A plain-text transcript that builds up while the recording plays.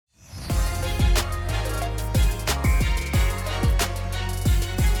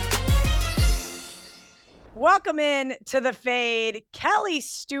Welcome in to the Fade. Kelly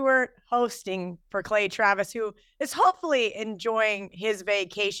Stewart hosting for Clay Travis, who is hopefully enjoying his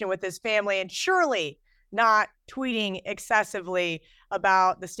vacation with his family and surely not tweeting excessively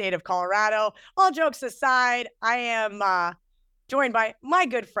about the state of Colorado. All jokes aside, I am joined by my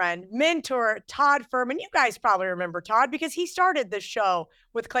good friend, mentor, Todd Fuhrman. You guys probably remember Todd because he started this show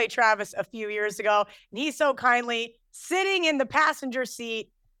with Clay Travis a few years ago, and he's so kindly sitting in the passenger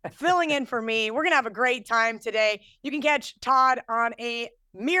seat filling in for me. We're going to have a great time today. You can catch Todd on a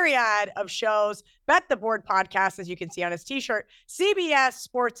myriad of shows. Bet the Board podcast, as you can see on his t-shirt, CBS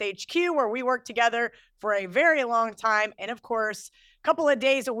Sports HQ, where we worked together for a very long time. And of course, a couple of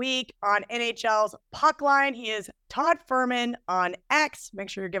days a week on NHL's Puck Line. He is Todd Fuhrman on X. Make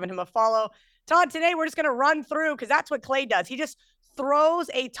sure you're giving him a follow. Todd, today we're just going to run through because that's what Clay does. He just throws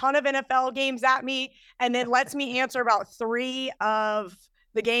a ton of NFL games at me and then lets me answer about 3 of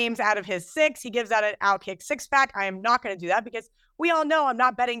the games out of his 6. He gives out an Outkick 6-pack. I am not going to do that because we all know I'm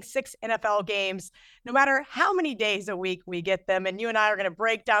not betting 6 NFL games, no matter how many days a week we get them. And you and I are going to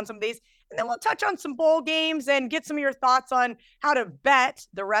break down some of these, and then we'll touch on some bowl games and get some of your thoughts on how to bet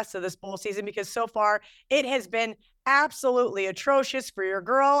the rest of this bowl season, because so far it has been absolutely atrocious for your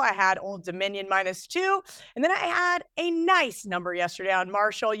girl. I had Old Dominion -2, and then I had a nice number yesterday on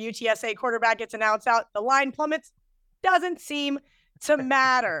Marshall. UTSA quarterback gets announced out. The line plummets. Doesn't seem to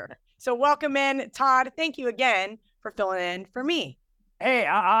matter. So welcome in, Todd. Thank you again for filling in for me. Hey,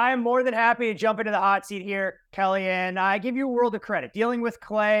 I'm more than happy to jump into the hot seat here, Kelly, and I give you a world of credit. Dealing with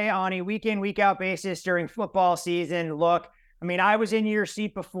Clay on a week-in, week-out basis during football season. Look, I mean, I was in your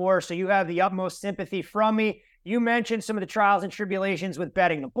seat before, so you have the utmost sympathy from me. You mentioned some of the trials and tribulations with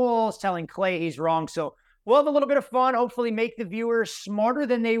betting the Bulls, telling Clay he's wrong. So we'll have a little bit of fun, hopefully make the viewers smarter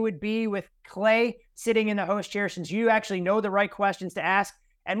than they would be with Clay sitting in the host chair, since you actually know the right questions to ask.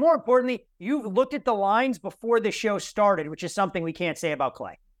 And more importantly, you've looked at the lines before the show started, which is something we can't say about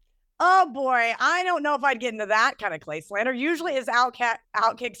Clay. Oh, boy. I don't know if I'd get into that kind of Clay slander. Usually his Outkick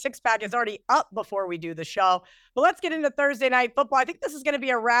 6-pack is already up before we do the show. But let's get into Thursday Night Football. I think this is going to be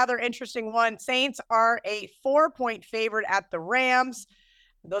a rather interesting one. Saints are a 4-point favorite at the Rams.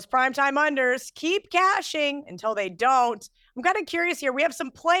 Those primetime unders keep cashing until they don't. I'm kind of curious here. We have some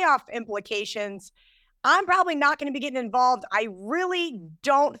playoff implications. I'm probably not going to be getting involved. I really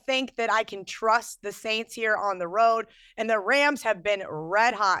don't think that I can trust the Saints here on the road. And the Rams have been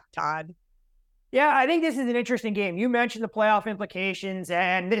red hot, Todd. Yeah, I think this is an interesting game. You mentioned the playoff implications,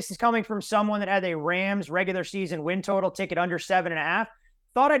 and this is coming from someone that had a Rams regular season win total ticket under 7.5.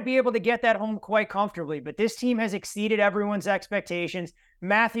 Thought I'd be able to get that home quite comfortably, but this team has exceeded everyone's expectations.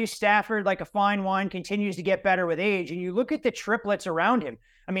 Matthew Stafford, like a fine wine, continues to get better with age. And you look at the triplets around him.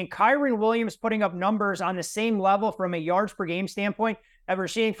 I mean, Kyron Williams putting up numbers on the same level from a yards per game standpoint that we're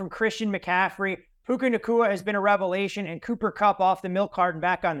seeing from Christian McCaffrey. Puka Nacua has been a revelation, and Cooper Kupp off the milk carton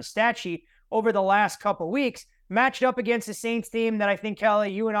back on the stat sheet over the last couple weeks, matched up against the Saints team that I think,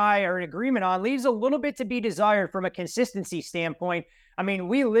 Kelly, you and I are in agreement on, leaves a little bit to be desired from a consistency standpoint. I mean,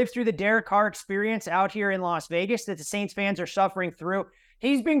 we lived through the Derek Carr experience out here in Las Vegas that the Saints fans are suffering through.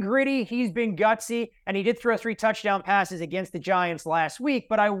 He's been gritty, he's been gutsy, and he did throw 3 touchdown passes against the Giants last week,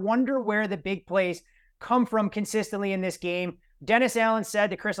 but I wonder where the big plays come from consistently in this game. Dennis Allen said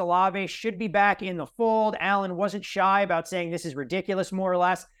that Chris Olave should be back in the fold. Allen wasn't shy about saying this is ridiculous, more or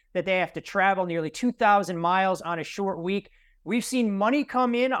less, that they have to travel nearly 2,000 miles on a short week. We've seen money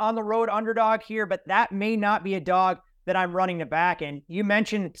come in on the road underdog here, but that may not be a dog that I'm running to back. And you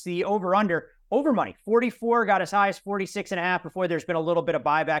mentioned the over money. 44 got as high as 46.5 before there's been a little bit of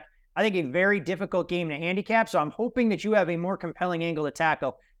buyback. I think a very difficult game to handicap. So I'm hoping that you have a more compelling angle to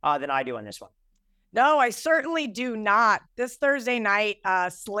tackle than I do on this one. No, I certainly do not. This Thursday night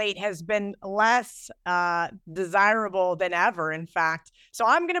slate has been less desirable than ever, in fact. So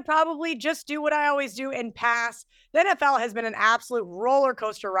I'm going to probably just do what I always do and pass. The NFL has been an absolute roller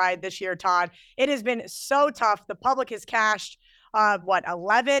coaster ride this year, Todd. It has been so tough. The public has cashed,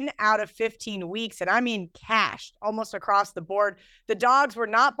 11 out of 15 weeks. And I mean cashed almost across the board. The dogs were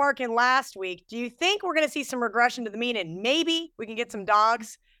not barking last week. Do you think we're going to see some regression to the mean and maybe we can get some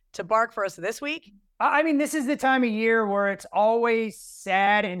dogs to bark for us this week? I mean, this is the time of year where it's always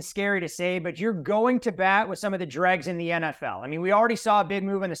sad and scary to say, but you're going to bat with some of the dregs in the NFL. I mean, we already saw a big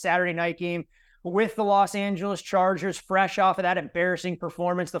move in the Saturday night game with the Los Angeles Chargers, fresh off of that embarrassing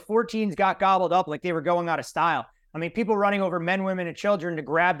performance. The 14s got gobbled up like they were going out of style. I mean, people running over men, women, and children to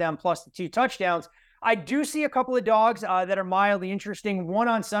grab them, plus the 2 touchdowns. I do see a couple of dogs that are mildly interesting. One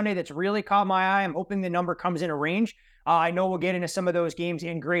on Sunday that's really caught my eye. I'm hoping the number comes in a range. I know we'll get into some of those games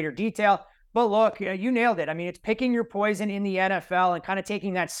in greater detail. But look, you nailed it. I mean, it's picking your poison in the NFL and kind of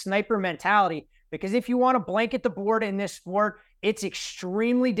taking that sniper mentality because if you want to blanket the board in this sport, it's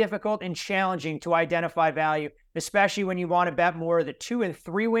extremely difficult and challenging to identify value, especially when you want to bet more of the 2 and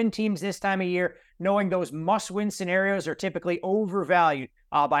 3 win teams this time of year, knowing those must-win scenarios are typically overvalued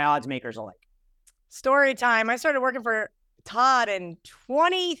by odds makers alike. Story time. I started working for Todd in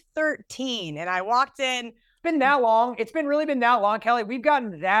 2013, and I walked in. It's been that long. It's really been that long, Kelly. We've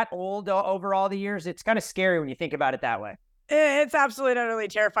gotten that old over all the years. It's kind of scary when you think about it that way. It's absolutely utterly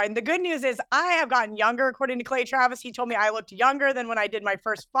terrifying. The good news is I have gotten younger, according to Clay Travis. He told me I looked younger than when I did my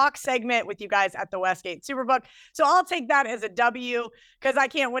first Fox segment with you guys at the Westgate Superbook. So I'll take that as a W because I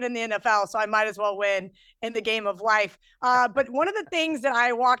can't win in the NFL, so I might as well win in the game of life. But one of the things that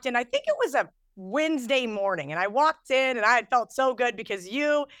I walked in, I think it was a Wednesday morning, and I walked in and I had felt so good because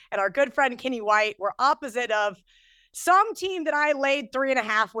you and our good friend Kenny White were opposite of some team that I laid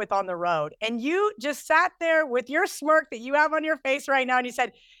 3.5 with on the road. And you just sat there with your smirk that you have on your face right now. And you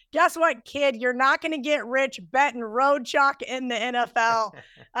said, guess what, kid? You're not going to get rich betting road chalk in the NFL.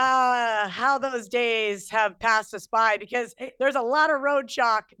 How those days have passed us by because there's a lot of road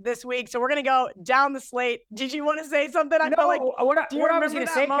chalk this week. So we're going to go down the slate. Did you want to say something? I felt like, what I was going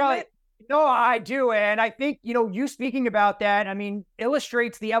to say, Kelly, no, I do. And I think, you speaking about that, I mean,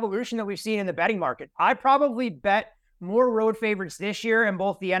 illustrates the evolution that we've seen in the betting market. I probably bet more road favorites this year in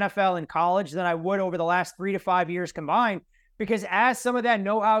both the NFL and college than I would over the last 3 to 5 years combined, because as some of that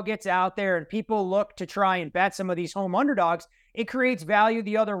know-how gets out there and people look to try and bet some of these home underdogs, it creates value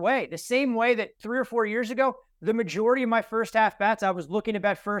the other way. The same way that 3 or 4 years ago, the majority of my first half bets, I was looking to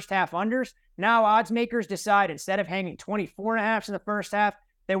bet first half unders. Now odds makers decide instead of hanging 24.5 in the first half,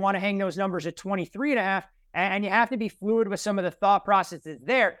 they want to hang those numbers at 23.5. And you have to be fluid with some of the thought processes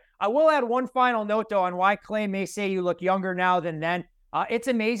there. I will add one final note, though, on why Clay may say you look younger now than then. It's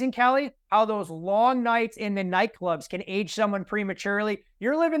amazing, Kelly, how those long nights in the nightclubs can age someone prematurely.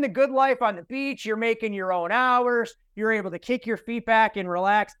 You're living the good life on the beach. You're making your own hours. You're able to kick your feet back and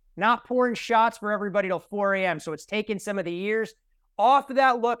relax, not pouring shots for everybody till 4 a.m. So it's taken some of the years off of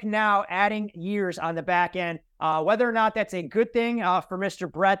that look now, adding years on the back end. Whether or not that's a good thing for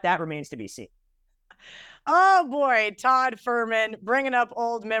Mr. Brett, that remains to be seen. Oh boy, Todd Fuhrman bringing up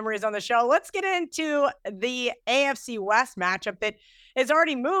old memories on the show. Let's get into the AFC West matchup that is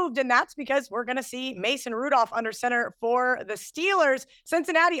already moved, and that's because we're going to see Mason Rudolph under center for the Steelers.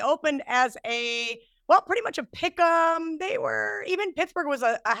 Cincinnati opened as pretty much a pick 'em. Even Pittsburgh was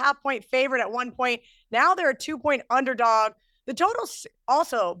a half-point favorite at one point. Now they're a 2-point underdog. The total's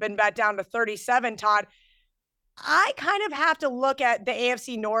also been bet down to 37, Todd. I kind of have to look at the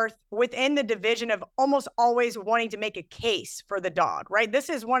AFC North within the division of almost always wanting to make a case for the dog, right? This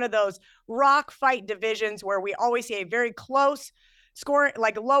is one of those rock fight divisions where we always see a very close score,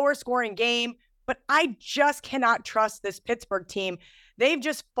 like lower scoring game, but I just cannot trust this Pittsburgh team. They've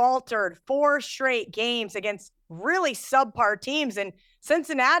just faltered 4 straight games against really subpar teams, and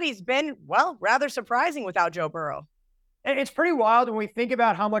Cincinnati's been, rather surprising without Joe Burrow. It's pretty wild when we think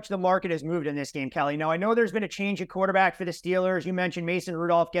about how much the market has moved in this game, Kelly. Now, I know there's been a change at quarterback for the Steelers. You mentioned Mason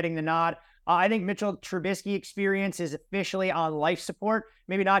Rudolph getting the nod. I think Mitchell Trubisky experience is officially on life support,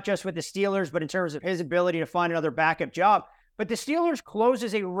 maybe not just with the Steelers, but in terms of his ability to find another backup job. But the Steelers close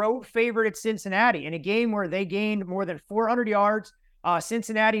as a road favorite at Cincinnati in a game where they gained more than 400 yards.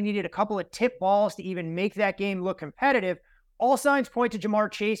 Cincinnati needed a couple of tip balls to even make that game look competitive. All signs point to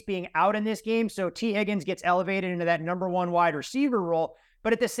Jamar Chase being out in this game, so T. Higgins gets elevated into that number 1 wide receiver role.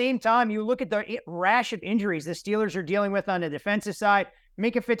 But at the same time, you look at the rash of injuries the Steelers are dealing with on the defensive side.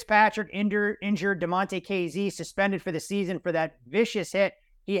 Minka Fitzpatrick injured, DeMonte KZ suspended for the season for that vicious hit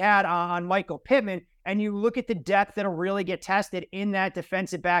he had on Michael Pittman. And you look at the depth that'll really get tested in that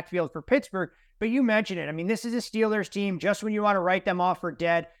defensive backfield for Pittsburgh. But you mentioned it. I mean, this is a Steelers team. Just when you want to write them off for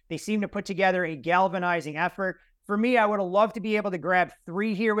dead, they seem to put together a galvanizing effort. For me, I would have loved to be able to grab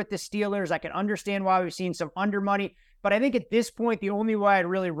 3 here with the Steelers. I can understand why we've seen some under money, but I think at this point, the only way I'd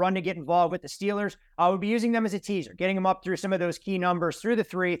really run to get involved with the Steelers, I would be using them as a teaser, getting them up through some of those key numbers, through the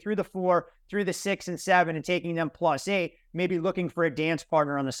 3, through the 4, through the 6 and 7, and taking them +8, maybe looking for a dance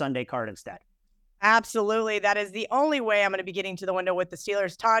partner on the Sunday card instead. Absolutely. That is the only way I'm going to be getting to the window with the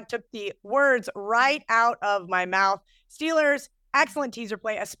Steelers. Todd took the words right out of my mouth. Steelers, excellent teaser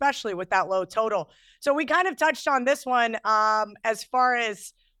play, especially with that low total. So we kind of touched on this one as far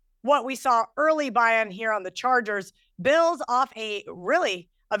as what we saw early buy-in here on the Chargers. Bills off a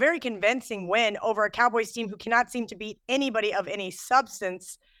very convincing win over a Cowboys team who cannot seem to beat anybody of any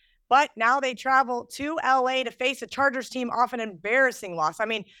substance. But now they travel to LA to face a Chargers team off an embarrassing loss. I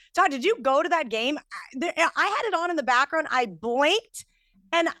mean, Todd, did you go to that game? I had it on in the background. I blinked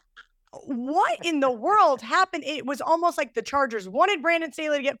and What in the world happened? It was almost like the Chargers wanted Brandon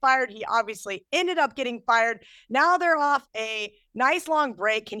Staley to get fired. He obviously ended up getting fired. Now they're off a nice long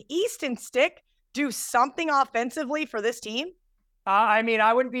break. Can Easton Stick do something offensively for this team? I mean,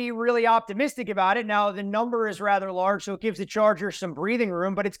 I wouldn't be really optimistic about it. Now, the number is rather large, so it gives the Chargers some breathing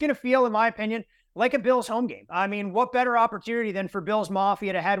room, but it's going to feel, in my opinion, like a Bills home game. I mean, what better opportunity than for Bills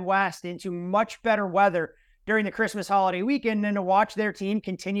Mafia to head west into much better weather during the Christmas holiday weekend than to watch their team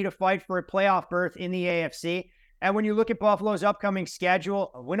continue to fight for a playoff berth in the AFC. And when you look at Buffalo's upcoming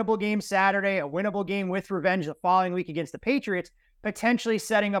schedule, a winnable game Saturday, a winnable game with revenge the following week against the Patriots, potentially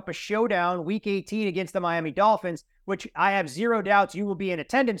setting up a showdown week 18 against the Miami Dolphins, which I have zero doubts you will be in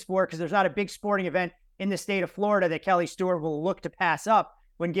attendance for because there's not a big sporting event in the state of Florida that Kelly Stewart will look to pass up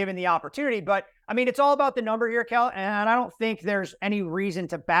when given the opportunity. But I mean, it's all about the number here, Kel, and I don't think there's any reason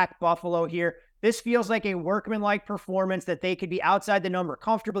to back Buffalo here. This feels like a workmanlike performance that they could be outside the number,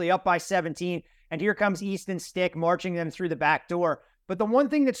 comfortably up by 17. And here comes Easton Stick marching them through the back door. But the one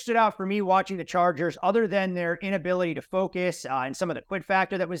thing that stood out for me watching the Chargers, other than their inability to focus and some of the quit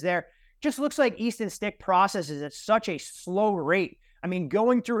factor that was there, just looks like Easton Stick processes at such a slow rate. I mean,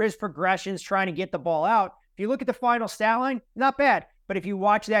 going through his progressions, trying to get the ball out. If you look at the final stat line, not bad. But if you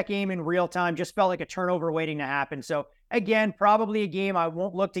watch that game in real time, just felt like a turnover waiting to happen. So again, probably a game I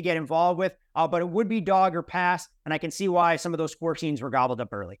won't look to get involved with, but it would be dog or pass. And I can see why some of those 14s were gobbled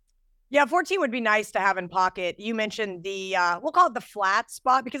up early. Yeah, 14 would be nice to have in pocket. You mentioned the, we'll call it the flat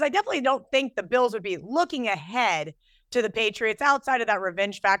spot, because I definitely don't think the Bills would be looking ahead to the Patriots outside of that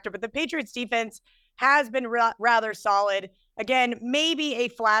revenge factor. But the Patriots defense has been rather solid. Again, maybe a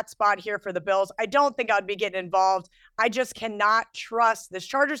flat spot here for the Bills. I don't think I'd be getting involved. I just cannot trust this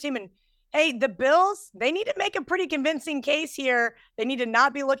Chargers team. And hey, the Bills, they need to make a pretty convincing case here. They need to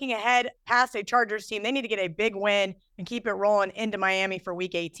not be looking ahead past a Chargers team. They need to get a big win and keep it rolling into Miami for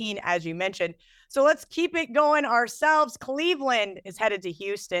week 18, as you mentioned. So let's keep it going ourselves. Cleveland is headed to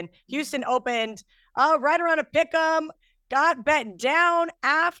Houston. Houston opened right around a pick 'em, got bet down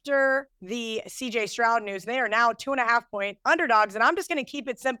after the CJ Stroud news. They are now 2.5-point underdogs. And I'm just going to keep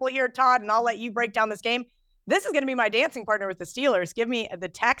it simple here, Todd, and I'll let you break down this game. This is going to be my dancing partner with the Steelers. Give me the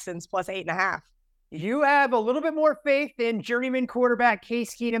Texans plus 8.5. You have a little bit more faith in journeyman quarterback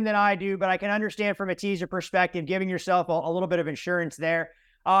Case Keenum than I do, but I can understand from a teaser perspective, giving yourself a little bit of insurance there.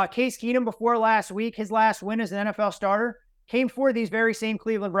 Case Keenum, before last week, his last win as an NFL starter came for these very same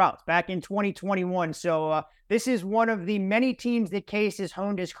Cleveland Browns back in 2021. So this is one of the many teams that Case has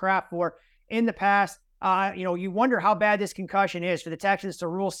honed his craft for in the past. You wonder how bad this concussion is for the Texans to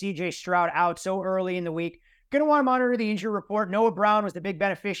rule CJ Stroud out so early in the week. Going to want to monitor the injury report. Noah Brown was the big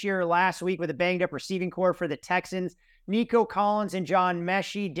beneficiary last week with a banged-up receiving core for the Texans. Nico Collins and John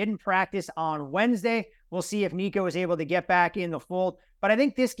Mechie didn't practice on Wednesday. We'll see if Nico is able to get back in the fold. But I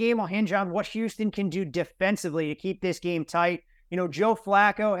think this game will hinge on what Houston can do defensively to keep this game tight. Joe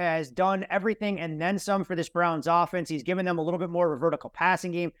Flacco has done everything and then some for this Browns offense. He's given them a little bit more of a vertical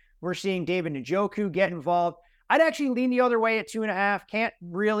passing game. We're seeing David Njoku get involved. I'd actually lean the other way at 2.5. Can't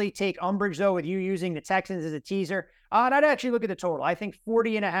really take umbrage, though, with you using the Texans as a teaser. And I'd actually look at the total. I think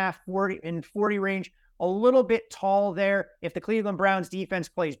 40.5, 40 range, a little bit tall there if the Cleveland Browns defense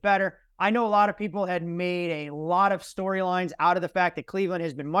plays better. I know a lot of people had made a lot of storylines out of the fact that Cleveland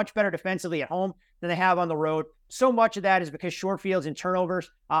has been much better defensively at home than they have on the road. So much of that is because short fields and turnovers.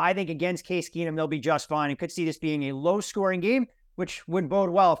 I think against Case Keenum, they'll be just fine and could see this being a low-scoring game, which would bode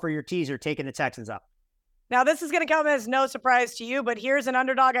well for your teaser taking the Texans up. Now, this is going to come as no surprise to you, but here's an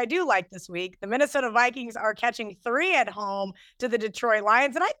underdog I do like this week. The Minnesota Vikings are catching 3 at home to the Detroit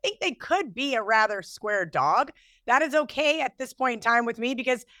Lions, and I think they could be a rather square dog. That is okay at this point in time with me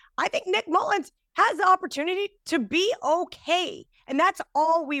because I think Nick Mullins has the opportunity to be okay, and that's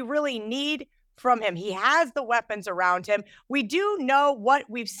all we really need from him. He has the weapons around him. We do know what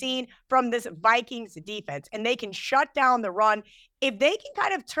we've seen from this Vikings defense, and they can shut down the run. If they can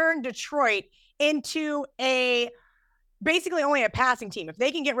kind of turn Detroit into basically only a passing team, if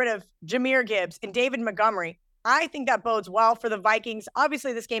they can get rid of Jahmyr Gibbs and David Montgomery, I think that bodes well for the Vikings.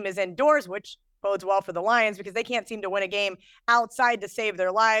 Obviously, this game is indoors, which bodes well for the Lions because they can't seem to win a game outside to save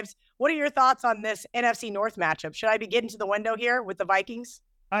their lives. What are your thoughts on this NFC North matchup? Should I be getting to the window here with the Vikings?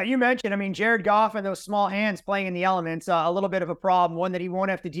 You mentioned, Jared Goff and those small hands playing in the elements, a little bit of a problem, one that he won't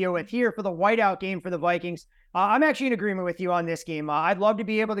have to deal with here for the whiteout game for the Vikings. I'm actually in agreement with you on this game. I'd love to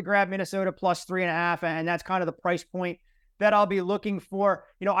be able to grab Minnesota plus 3.5, and that's kind of the price point that I'll be looking for.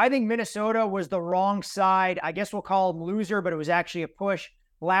 I think Minnesota was the wrong side. I guess we'll call them loser, but it was actually a push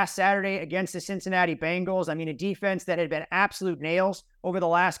last Saturday against the Cincinnati Bengals. A defense that had been absolute nails over the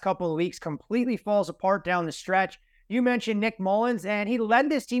last couple of weeks completely falls apart down the stretch. You mentioned Nick Mullins, and he led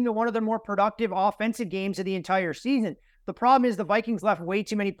this team to one of the more productive offensive games of the entire season. The problem is the Vikings left way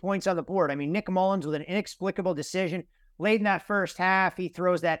too many points on the board. I mean, Nick Mullins with an inexplicable decision late in that first half. He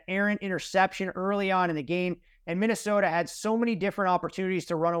throws that errant interception early on in the game, and Minnesota had so many different opportunities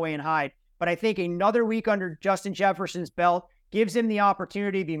to run away and hide. But I think another week under Justin Jefferson's belt gives him the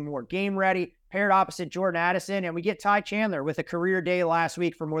opportunity to be more game ready, paired opposite Jordan Addison, and we get Ty Chandler with a career day last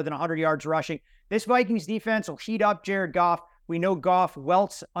week for more than 100 yards rushing. This Vikings defense will heat up Jared Goff. We know Goff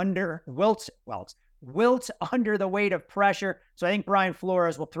wilts under the weight of pressure. So I think Brian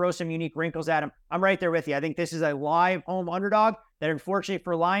Flores will throw some unique wrinkles at him. I'm right there with you. I think this is a live home underdog that, unfortunately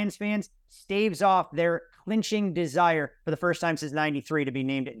for Lions fans, staves off their clinching desire for the first time since '93 to be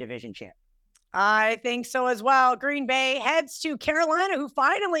named division champ. I think so as well. Green Bay heads to Carolina, who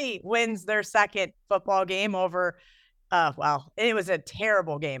finally wins their second football game over well, it was a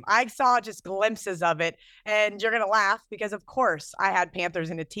terrible game. I saw just glimpses of it, and you're going to laugh because, of course, I had Panthers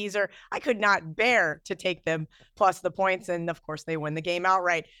in a teaser. I could not bear to take them plus the points, and, of course, they win the game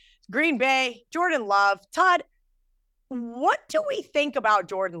outright. Green Bay, Jordan Love. Todd, what do we think about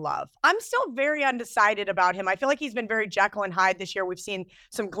Jordan Love? I'm still very undecided about him. I feel like he's been very Jekyll and Hyde this year. We've seen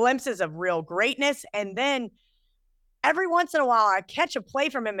some glimpses of real greatness, and then every once in a while I catch a play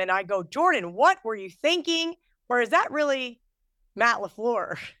from him, and I go, Jordan, what were you thinking? Or is that really Matt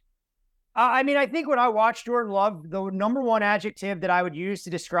LaFleur? I mean, I think when I watch Jordan Love, the number one adjective that I would use to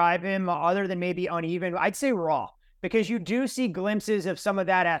describe him, other than maybe uneven, I'd say raw, because you do see glimpses of some of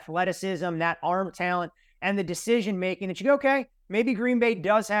that athleticism, that arm talent, and the decision making that you go, okay, maybe Green Bay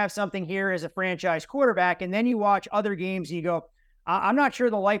does have something here as a franchise quarterback. And then you watch other games and you go, I'm not sure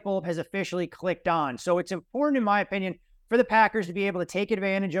the light bulb has officially clicked on. So it's important, in my opinion, for the Packers to be able to take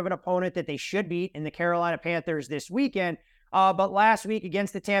advantage of an opponent that they should beat in the Carolina Panthers this weekend. But last week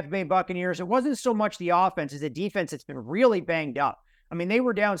against the Tampa Bay Buccaneers, it wasn't so much the offense as the defense that's been really banged up. I mean, they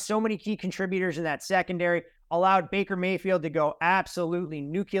were down so many key contributors in that secondary, allowed Baker Mayfield to go absolutely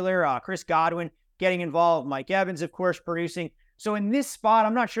nuclear. Chris Godwin getting involved, Mike Evans, of course, producing. So in this spot,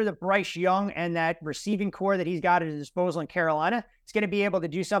 I'm not sure that Bryce Young and that receiving core that he's got at his disposal in Carolina is going to be able to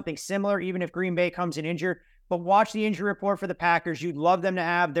do something similar, even if Green Bay comes in injured. But watch the injury report for the Packers. You'd love them to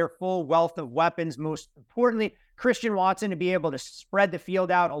have their full wealth of weapons. Most importantly, Christian Watson to be able to spread the field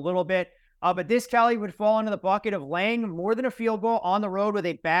out a little bit. But this, Kelly, would fall into the bucket of laying more than a field goal on the road with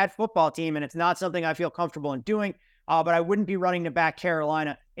a bad football team, and it's not something I feel comfortable in doing, but I wouldn't be running to back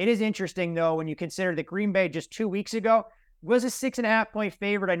Carolina. It is interesting, though, when you consider that Green Bay just 2 weeks ago was a 6.5-point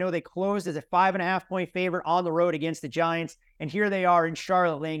favorite. I know they closed as a 5.5-point favorite on the road against the Giants, and here they are in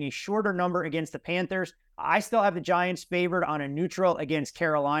Charlotte laying a shorter number against the Panthers. I still have the Giants favored on a neutral against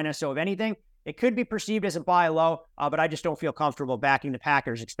Carolina, so if anything, it could be perceived as a buy low, but I just don't feel comfortable backing the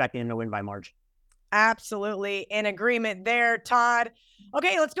Packers, expecting them to win by margin. Absolutely in agreement there, Todd.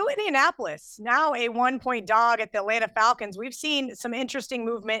 Okay, let's go Indianapolis. Now a 1-point dog at the Atlanta Falcons. We've seen some interesting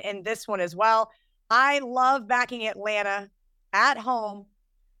movement in this one as well. I love backing Atlanta at home.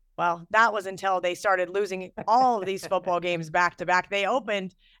 Well, that was until they started losing all of these football games back to back. They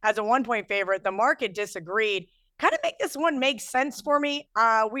opened as a 1-point favorite. The market disagreed. Kind of make this one make sense for me.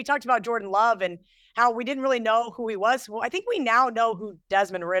 We talked about Jordan Love and how we didn't really know who he was. Well, I think we now know who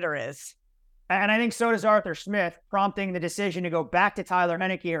Desmond Ridder is. And I think so does Arthur Smith, prompting the decision to go back to Taylor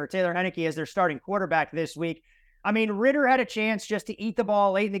Heinicke as their starting quarterback this week. I mean, Ridder had a chance just to eat the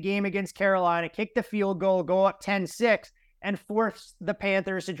ball late in the game against Carolina, kick the field goal, go up 10-6, and force the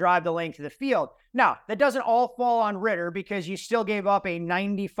Panthers to drive the length of the field. Now, that doesn't all fall on Ridder because you still gave up a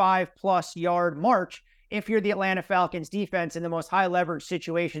 95-plus yard march if you're the Atlanta Falcons defense in the most high leverage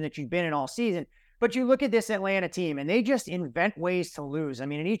situation that you've been in all season. But you look at this Atlanta team and they just invent ways to lose. I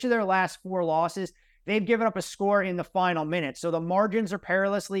mean, in each of their last 4 losses, they've given up a score in the final minute. So the margins are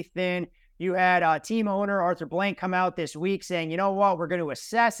perilously thin. You had team owner Arthur Blank come out this week saying, you know what, we're going to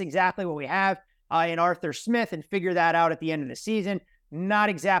assess exactly what we have in Arthur Smith and figure that out at the end of the season. Not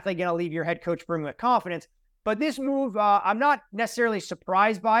exactly going to leave your head coach room with confidence. But this move, I'm not necessarily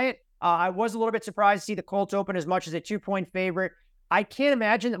surprised by it. I was a little bit surprised to see the Colts open as much as a 2-point favorite. I can't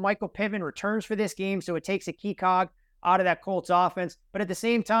imagine that Michael Pittman returns for this game, so it takes a key cog out of that Colts offense. But at the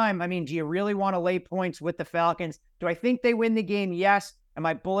same time, I mean, do you really want to lay points with the Falcons? Do I think they win the game? Yes. Am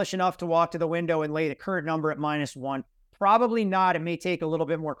I bullish enough to walk to the window and lay the current number at -1? Probably not. It may take a little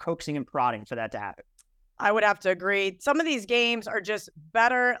bit more coaxing and prodding for that to happen. I would have to agree. Some of these games are just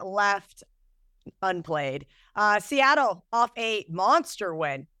better left unplayed. Seattle off a monster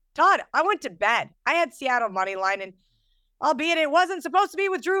win. Todd, I went to bed. I had Seattle money line, and albeit it wasn't supposed to be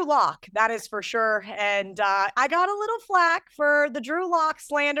with Drew Lock, that is for sure. And I got a little flack for the Drew Lock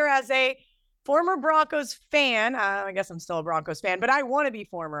slander as a former Broncos fan. I guess I'm still a Broncos fan, but I want to be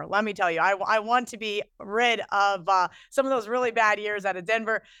former. Let me tell you, I want to be rid of some of those really bad years out of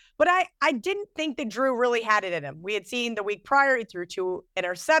Denver. But I didn't think that Drew really had it in him. We had seen the week prior, he threw 2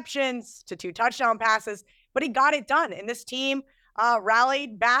 interceptions to 2 touchdown passes, but he got it done. And this team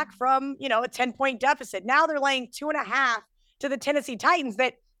rallied back from, a 10-point deficit. Now they're laying 2.5 to the Tennessee Titans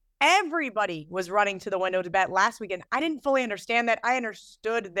that everybody was running to the window to bet last weekend. I didn't fully understand that. I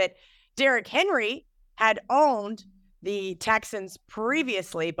understood that Derrick Henry had owned the Texans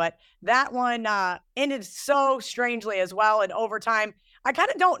previously, but that one ended so strangely as well in overtime. I kind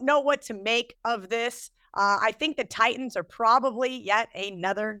of don't know what to make of this. I think the Titans are probably yet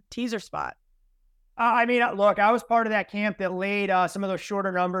another teaser spot. Look, I was part of that camp that laid some of those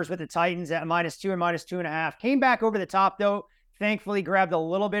shorter numbers with the Titans at -2 and -2.5. Came back over the top, though. Thankfully, grabbed a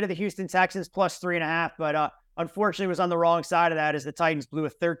little bit of the Houston Texans +3.5, but unfortunately was on the wrong side of that as the Titans blew a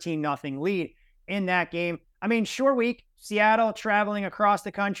 13-0 lead in that game. Short week, Seattle traveling across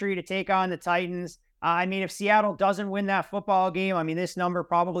the country to take on the Titans. If Seattle doesn't win that football game, this number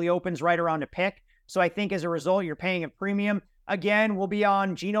probably opens right around a pick. So I think as a result, you're paying a premium. Again, we'll be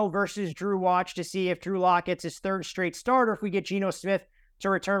on Geno versus Drew watch to see if Drew Lock gets his 3rd straight start or if we get Geno Smith to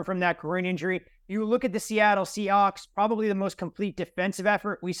return from that groin injury. You look at the Seattle Seahawks, probably the most complete defensive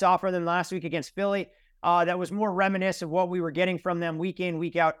effort we saw from them last week against Philly. That was more reminiscent of what we were getting from them week in,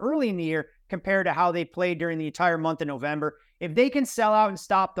 week out early in the year compared to how they played during the entire month of November. If they can sell out and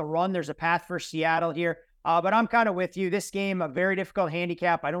stop the run, there's a path for Seattle here. But I'm kind of with you. This game, a very difficult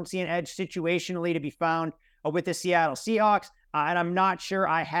handicap. I don't see an edge situationally to be found with the Seattle Seahawks. And I'm not sure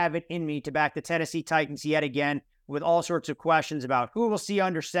I have it in me to back the Tennessee Titans yet again with all sorts of questions about who we'll see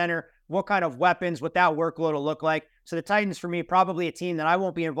under center, what kind of weapons, what that workload will look like. So the Titans, for me, probably a team that I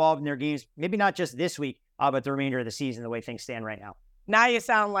won't be involved in their games, maybe not just this week, but the remainder of the season, the way things stand right now. Now you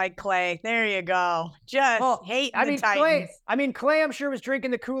sound like Clay. There you go. Just hate the Titans. Clay, I'm sure was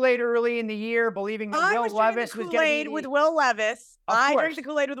drinking the Kool-Aid early in the year, believing that Will Levis was going to be with Will Levis. I drank the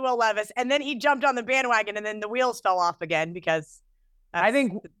Kool-Aid with Will Levis, and then he jumped on the bandwagon, and then the wheels fell off again because I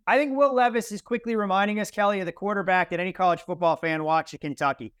think Will Levis is quickly reminding us, Kelly, of the quarterback that any college football fan watched at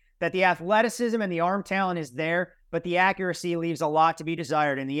Kentucky, that the athleticism and the arm talent is there, but the accuracy leaves a lot to be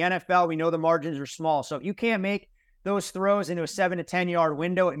desired. In the NFL, we know the margins are small, so if you can't make those throws into a 7 to 10 yard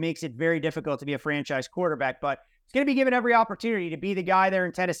window, it makes it very difficult to be a franchise quarterback. But he's going to be given every opportunity to be the guy there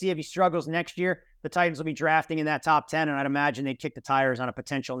in Tennessee. If he struggles next year, the Titans will be drafting in that top 10, and I'd imagine they'd kick the tires on a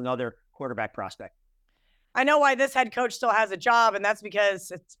potential another quarterback prospect. I know why this head coach still has a job, and that's because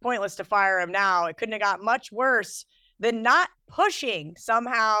it's pointless to fire him now. It couldn't have got much worse than not pushing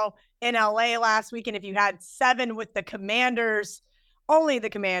somehow in LA last week. And if you had 7 with the Commanders, only the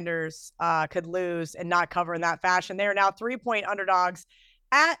Commanders could lose and not cover in that fashion. They are now 3-point underdogs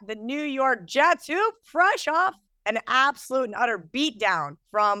at the New York Jets, who fresh off an absolute and utter beatdown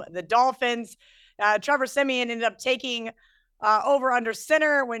from the Dolphins. Trevor Siemian ended up taking over under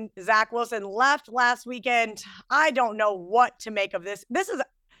center when Zach Wilson left last weekend. I don't know what to make of this. This is,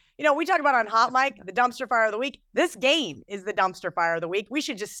 we talk about on Hot Mic, the dumpster fire of the week. This game is the dumpster fire of the week. We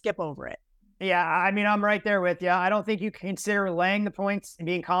should just skip over it. Yeah, I'm right there with you. I don't think you consider laying the points and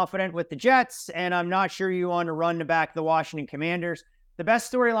being confident with the Jets, and I'm not sure you want to run to back the Washington Commanders. The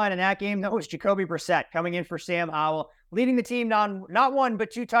best storyline in that game, though, was Jacoby Brissett coming in for Sam Howell, leading the team on not 1, but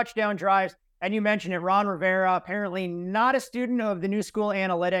 2 touchdown drives. And you mentioned it, Ron Rivera, apparently not a student of the new school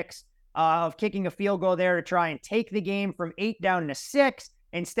analytics of kicking a field goal there to try and take the game from 8 down to 6.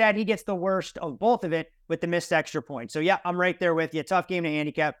 Instead, he gets the worst of both of it with the missed extra point. So, yeah, I'm right there with you. Tough game to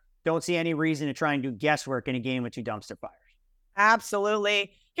handicap. Don't see any reason to try and do guesswork in a game with 2 dumpster fires.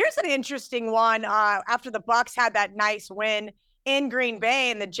 Absolutely. Here's an interesting one. After the Bucs had that nice win in Green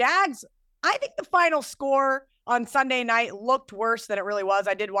Bay and the Jags, I think the final score on Sunday night looked worse than it really was.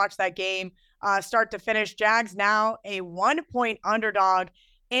 I did watch that game start to finish. Jags now a 1-point underdog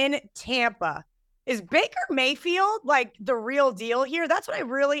in Tampa. Is Baker Mayfield like the real deal here? That's what I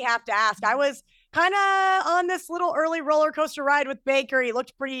really have to ask. I was kind of on this little early roller coaster ride with Baker. He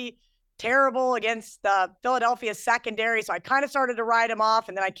looked pretty terrible against the Philadelphia secondary. So I kind of started to ride him off.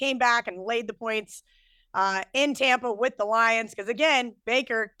 And then I came back and laid the points in Tampa with the Lions. Because again,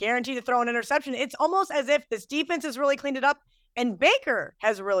 Baker guaranteed to throw an interception. It's almost as if this defense has really cleaned it up and Baker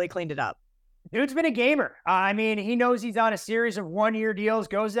has really cleaned it up. Dude's been a gamer. He knows he's on a series of 1-year deals,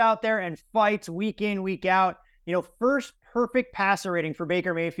 goes out there and fights week in, week out. First perfect passer rating for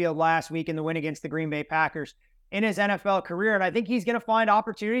Baker Mayfield last week in the win against the Green Bay Packers in his NFL career. And I think he's going to find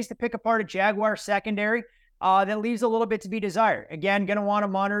opportunities to pick apart a Jaguar secondary that leaves a little bit to be desired. Again, going to want to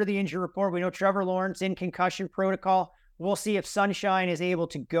monitor the injury report. We know Trevor Lawrence in concussion protocol We'll see if Sunshine is able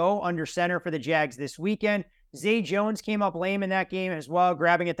to go under center for the Jags this weekend. Zay Jones came up lame in that game as well,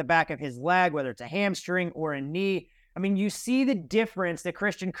 grabbing at the back of his leg, whether it's a hamstring or a knee. I mean, you see the difference that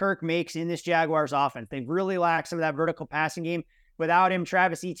Christian Kirk makes in this Jaguars offense. They really lack some of that vertical passing game. Without him,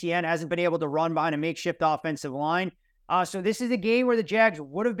 Travis Etienne hasn't been able to run behind a makeshift offensive line. So this is a game where the Jags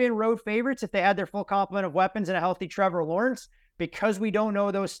would have been road favorites if they had their full complement of weapons and a healthy Trevor Lawrence. Because we don't know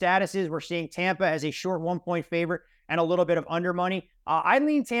those statuses, we're seeing Tampa as a short 1-point favorite and a little bit of under money. I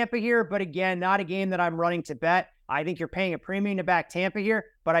lean Tampa here, but again, not a game that I'm running to bet. I think you're paying a premium to back Tampa here,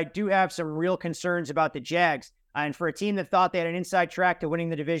 but I do have some real concerns about the Jags. And for a team that thought they had an inside track to winning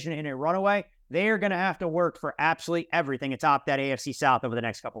the division in a runaway, they are going to have to work for absolutely everything atop that AFC South over the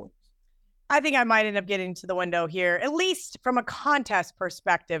next couple of weeks. I think I might end up getting to the window here, at least from a contest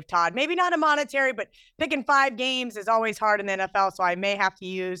perspective, Todd. Maybe not a monetary, but picking 5 games is always hard in the NFL, so I may have to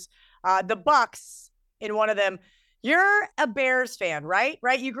use the Bucks in one of them. You're a Bears fan, right?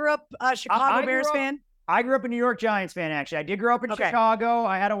 You grew up a Chicago Bears fan? I grew up a New York Giants fan, actually. I did grow up in Chicago.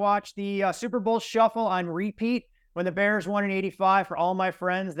 I had to watch the Super Bowl Shuffle on repeat when the Bears won in '85 for all my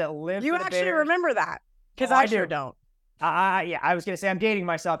friends that lived You for the actually Bears. remember that? Because I sure don't. Yeah, I was going to say I'm dating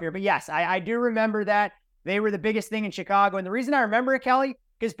myself here, but yes, I do remember that. They were the biggest thing in Chicago. And the reason I remember it, Kelly,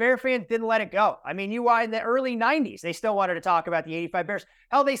 because Bear fans didn't let it go. I mean, in the early 90s, they still wanted to talk about the 85 Bears.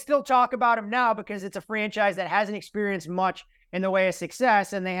 Hell, they still talk about them now because it's a franchise that hasn't experienced much in the way of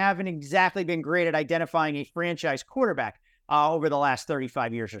success, and they haven't exactly been great at identifying a franchise quarterback over the last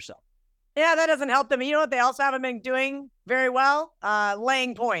 35 years or so. Yeah, that doesn't help them. You know what they also haven't been doing very well?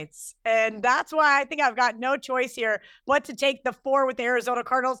 Laying points. And that's why I think I've got no choice here but to take the 4 with the Arizona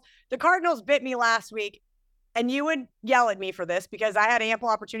Cardinals. The Cardinals bit me last week, and you would yell at me for this because I had ample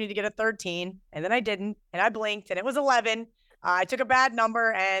opportunity to get a 13, and then I didn't, and I blinked, and it was 11. I took a bad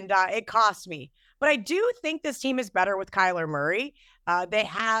number, and it cost me. But I do think this team is better with Kyler Murray. They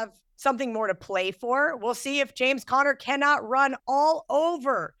have something more to play for. We'll see if James Conner cannot run all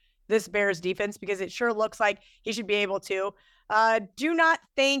over this Bears defense, because it sure looks like he should be able to. I do not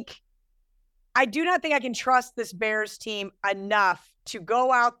think I can trust this Bears team enough to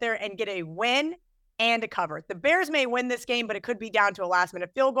go out there and get a win and a cover. The Bears may win this game, but it could be down to a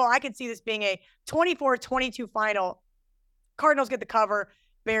last-minute field goal. I could see this being a 24-22 final. Cardinals get the cover.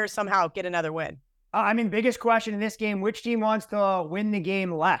 Bears somehow get another win. Biggest question in this game, which team wants to win the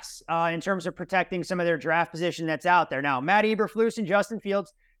game less in terms of protecting some of their draft position that's out there? Now, Matt Eberflus and Justin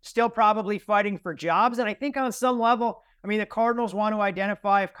Fields still probably fighting for jobs. And I think on some level, the Cardinals want to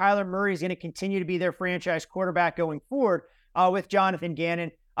identify if Kyler Murray is going to continue to be their franchise quarterback going forward with Jonathan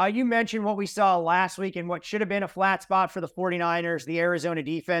Gannon. You mentioned what we saw last week and what should have been a flat spot for the 49ers. The Arizona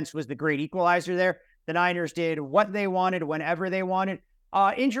defense was the great equalizer there. The Niners did what they wanted whenever they wanted.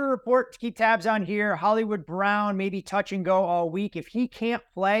 Injury report to keep tabs on here. Hollywood Brown, maybe touch and go all week. If he can't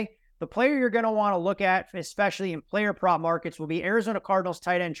play, the player you're going to want to look at, especially in player prop markets, will be Arizona Cardinals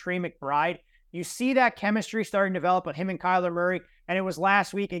tight end Trey McBride. You see that chemistry starting to develop with him and Kyler Murray, and it was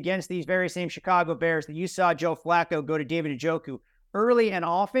last week against these very same Chicago Bears that you saw Joe Flacco go to David Njoku early and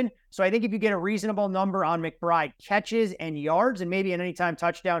often. So I think if you get a reasonable number on McBride catches and yards and maybe an anytime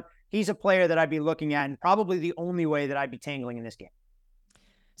touchdown, he's a player that I'd be looking at and probably the only way that I'd be tangling in this game.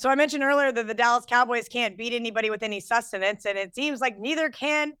 So I mentioned earlier that the Dallas Cowboys can't beat anybody with any sustenance, and it seems like neither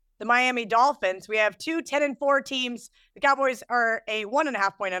can the Miami Dolphins. We have 2 10-4 teams. The Cowboys are a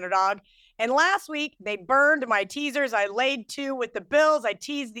 1.5-point underdog. And last week, they burned my teasers. I laid 2 with the Bills. I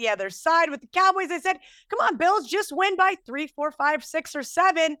teased the other side with the Cowboys. I said, come on, Bills, just win by 3, 4, 5, 6, or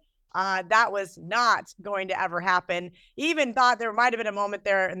 7. That was not going to ever happen. Even thought there might have been a moment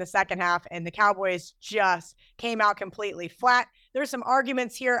there in the second half, and the Cowboys just came out completely flat. There's some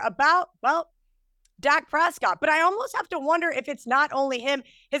arguments here about, Dak Prescott, but I almost have to wonder if it's not only him.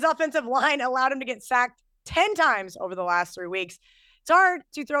 His offensive line allowed him to get sacked 10 times over the last 3 weeks. It's hard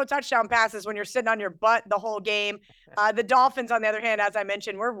to throw touchdown passes when you're sitting on your butt the whole game. The Dolphins, on the other hand, as I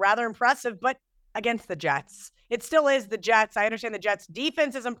mentioned, were rather impressive, but against the Jets. It still is the Jets. I understand the Jets'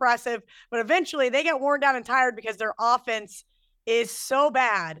 defense is impressive, but eventually they get worn down and tired because their offense is so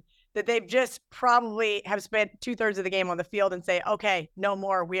bad that they've just probably have spent 2/3 of the game on the field and say, okay, no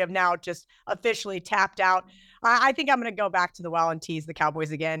more. We have now just officially tapped out. I think I'm going to go back to the well and tease the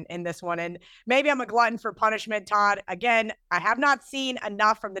Cowboys again in this one. And maybe I'm a glutton for punishment, Todd. Again, I have not seen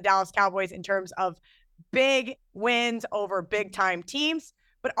enough from the Dallas Cowboys in terms of big wins over big-time teams.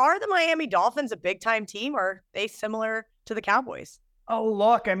 But are the Miami Dolphins a big-time team, or are they similar to the Cowboys? Oh,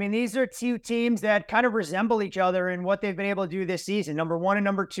 look, these are 2 teams that kind of resemble each other in what they've been able to do this season. Number 1 and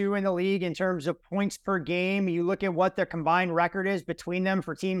number 2 in the league in terms of points per game. You look at what their combined record is between them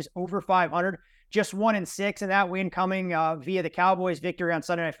for teams over 500. just 1-6, and that win coming via the Cowboys' victory on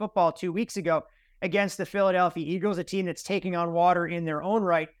Sunday Night Football 2 weeks ago against the Philadelphia Eagles, a team that's taking on water in their own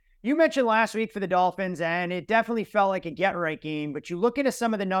right. You mentioned last week for the Dolphins, and it definitely felt like a get-right game, but you look into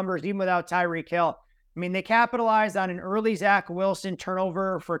some of the numbers, even without Tyreek Hill. I mean, they capitalized on an early Zach Wilson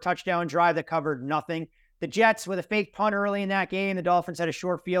turnover for a touchdown drive that covered nothing. The Jets, with a fake punt early in that game, the Dolphins had a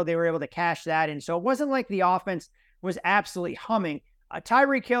short field. They were able to cash that in. So it wasn't like the offense was absolutely humming.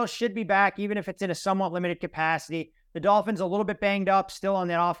 Tyreek Hill should be back, even if it's in a somewhat limited capacity. The Dolphins a little bit banged up still on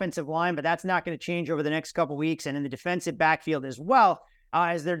that offensive line, but that's not going to change over the next couple weeks. And in the defensive backfield as well,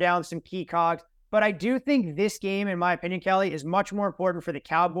 as they're down some key cogs. But I do think this game, in my opinion, Kelly, is much more important for the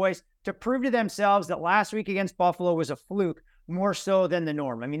Cowboys to prove to themselves that last week against Buffalo was a fluke more so than the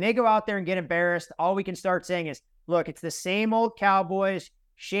norm. I mean, they go out there and get embarrassed. All we can start saying is, look, it's the same old Cowboys.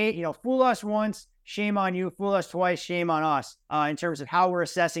 Shame, fool us once, shame on you. Fool us twice, shame on us, in terms of how we're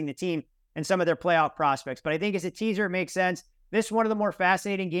assessing the team and some of their playoff prospects. But I think as a teaser, it makes sense. This is one of the more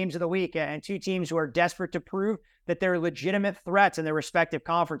fascinating games of the week, and two teams who are desperate to prove that they're legitimate threats in their respective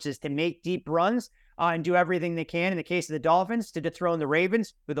conferences to make deep runs and do everything they can, in the case of the Dolphins, to dethrone the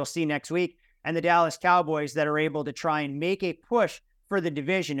Ravens, who they'll see next week, and the Dallas Cowboys that are able to try and make a push for the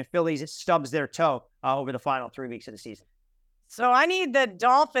division if Philly stubs their toe over the final 3 weeks of the season. So I need the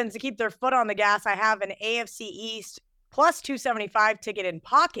Dolphins to keep their foot on the gas. I have an AFC East plus 275 ticket in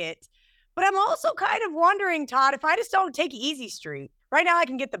pocket. But I'm also kind of wondering, Todd, if I just don't take Easy Street. Right now I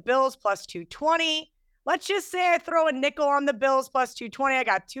can get the Bills plus 220. Let's just say I throw a nickel on the Bills plus 220. I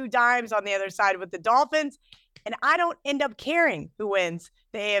got 2 dimes on the other side with the Dolphins, and I don't end up caring who wins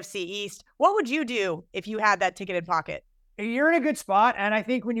the AFC East. What would you do if you had that ticket in pocket? You're in a good spot, and I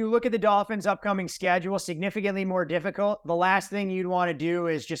think when you look at the Dolphins' upcoming schedule, significantly more difficult, the last thing you'd want to do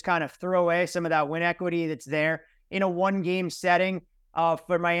is just kind of throw away some of that win equity that's there in a one-game setting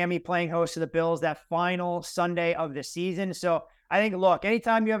for Miami playing host to the Bills that final Sunday of the season. So I think, look,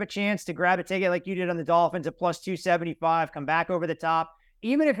 anytime you have a chance to grab a ticket like you did on the Dolphins at plus 275, come back over the top,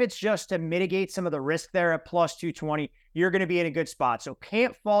 even if it's just to mitigate some of the risk there at plus 220, you're going to be in a good spot. So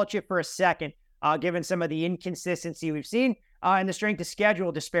can't fault you for a second, given some of the inconsistency we've seen and the strength of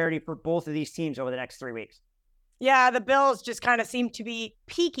schedule disparity for both of these teams over the next 3 weeks. Yeah, the Bills just kind of seem to be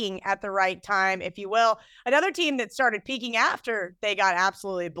peaking at the right time, if you will. Another team that started peaking after they got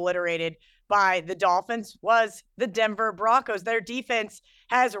absolutely obliterated by the Dolphins was the Denver Broncos. Their defense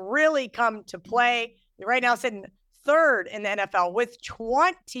has really come to play. They're right now sitting third in the NFL with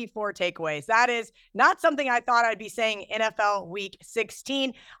 24 takeaways. That is not something I thought I'd be saying NFL Week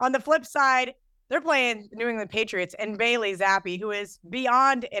 16. On the flip side, they're playing the New England Patriots and Bailey Zappi, who is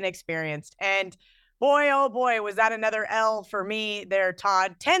beyond inexperienced. And boy, oh boy, was that another L for me there,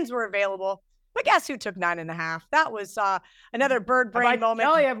 Todd. 10s were available, but guess who took 9.5? That was another bird brain moment.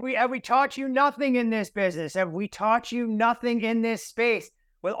 Kelly, have we taught you nothing in this business? Have we taught you nothing in this space?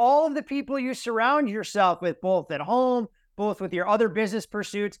 With all of the people you surround yourself with, both at home, both with your other business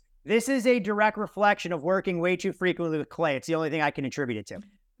pursuits, this is a direct reflection of working way too frequently with Clay. It's the only thing I can attribute it to.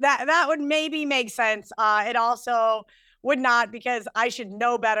 That would maybe make sense. It also would not, because I should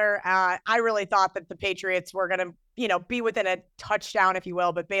know better. I really thought that the Patriots were going to, be within a touchdown, if you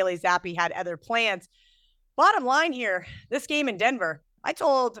will, but Bailey Zappi had other plans. Bottom line here, this game in Denver, I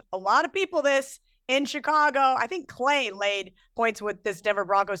told a lot of people this in Chicago. I think Clay laid points with this Denver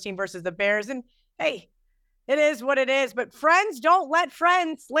Broncos team versus the Bears. And hey, it is what it is. But friends don't let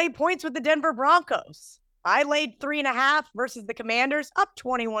friends lay points with the Denver Broncos. I laid 3.5 versus the Commanders, up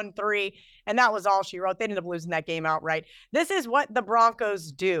 21-3, and that was all she wrote. They ended up losing that game outright. This is what the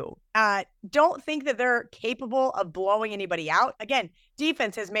Broncos do. Don't think that they're capable of blowing anybody out. Again,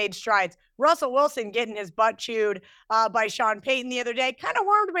 defense has made strides. Russell Wilson getting his butt chewed by Sean Payton the other day kind of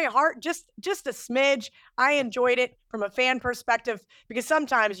warmed my heart just a smidge. I enjoyed it from a fan perspective, because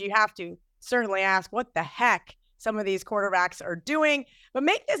sometimes you have to certainly ask what the heck some of these quarterbacks are doing, but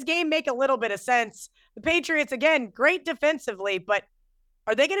make this game make a little bit of sense. The Patriots, again, great defensively, but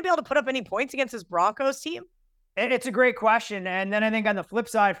are they going to be able to put up any points against this Broncos team? It's a great question. And then I think on the flip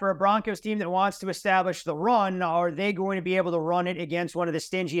side, for a Broncos team that wants to establish the run, are they going to be able to run it against one of the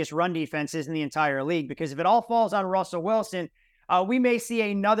stingiest run defenses in the entire league? Because if it all falls on Russell Wilson, we may see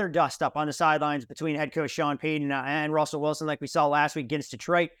another dust up on the sidelines between head coach Sean Payton and Russell Wilson, like we saw last week against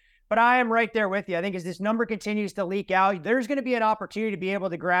Detroit. But I am right there with you. I think as this number continues to leak out, there's going to be an opportunity to be able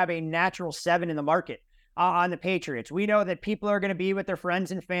to grab a natural 7 in the market on the Patriots. We know that people are going to be with their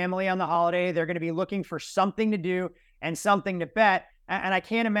friends and family on the holiday. They're going to be looking for something to do and something to bet. And I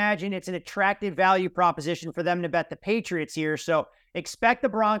can't imagine it's an attractive value proposition for them to bet the Patriots here. So expect the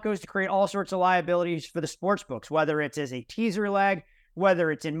Broncos to create all sorts of liabilities for the sports books, whether it's as a teaser leg,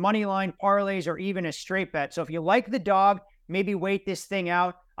 whether it's in money line parlays or even a straight bet. So if you like the dog, maybe wait this thing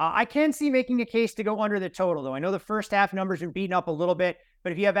out. I can see making a case to go under the total, though. I know the first half numbers are beaten up a little bit,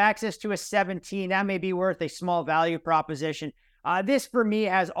 but if you have access to a 17, that may be worth a small value proposition. This, for me,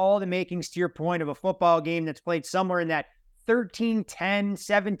 has all the makings, to your point, of a football game that's played somewhere in that 13-10,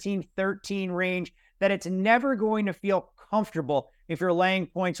 17-13 range, that it's never going to feel comfortable if you're laying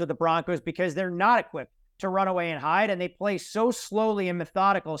points with the Broncos because they're not equipped to run away and hide, and they play so slowly and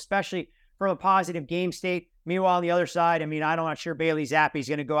methodical, especially from a positive game state. Meanwhile, on the other side, I'm not sure Bailey Zappi is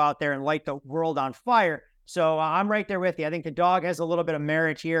going to go out there and light the world on fire. So I'm right there with you. I think the dog has a little bit of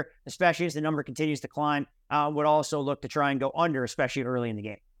merit here, especially as the number continues to climb. Would also look to try and go under, especially early in the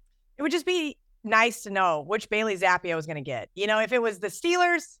game. It would just be nice to know which Bailey Zappi I was going to get. If it was the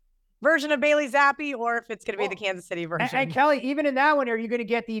Steelers version of Bailey Zappi or if it's going to be the Kansas City version. And Kelly, even in that one, are you going to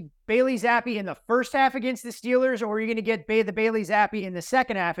get the Bailey Zappi in the first half against the Steelers, or are you going to get the Bailey Zappi in the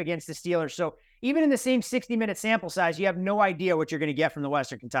second half against the Steelers? So even in the same 60-minute sample size, you have no idea what you're going to get from the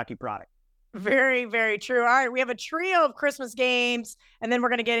Western Kentucky product. Very, very true. All right, we have a trio of Christmas games, and then we're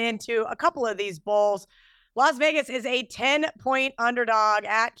going to get into a couple of these bowls. Las Vegas is a 10-point underdog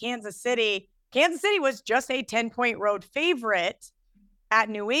at Kansas City. Kansas City was just a 10-point road favorite at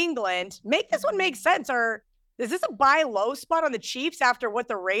New England. Make this one make sense, or is this a buy low spot on the Chiefs after what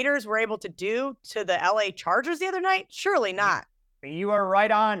the Raiders were able to do to the LA Chargers the other night? Surely not. You are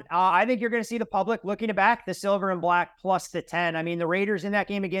right on. I think you're going to see the public looking to back the silver and black plus the 10. The Raiders in that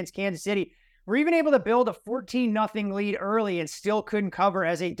game against Kansas City were even able to build a 14-0 lead early and still couldn't cover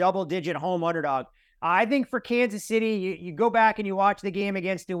as a double-digit home underdog. I think for Kansas City, you go back and you watch the game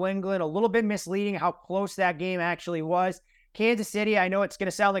against New England, a little bit misleading how close that game actually was. Kansas City, I know it's going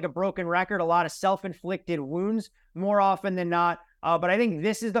to sound like a broken record, a lot of self-inflicted wounds more often than not. But I think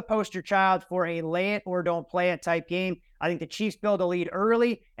this is the poster child for a lay it or don't play it type game. I think the Chiefs build a lead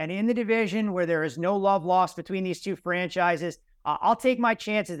early, and in the division where there is no love lost between these two franchises, I'll take my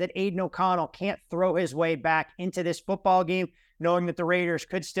chances that Aiden O'Connell can't throw his way back into this football game, knowing that the Raiders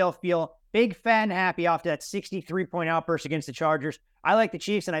could still feel big, fat, and happy after that 63-point outburst against the Chargers. I like the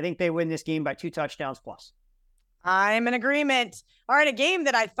Chiefs, and I think they win this game by 2 touchdowns plus. I'm in agreement. All right, a game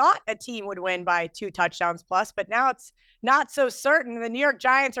that I thought a team would win by 2 touchdowns plus, but now it's not so certain. The New York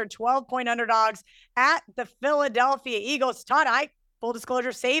Giants are 12-point underdogs at the Philadelphia Eagles. Todd, full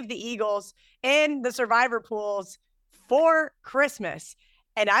disclosure, saved the Eagles in the survivor pools for Christmas.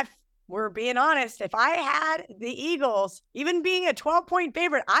 And we're being honest, if I had the Eagles, even being a 12-point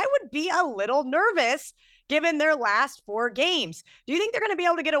favorite, I would be a little nervous given their last 4 games. Do you think they're going to be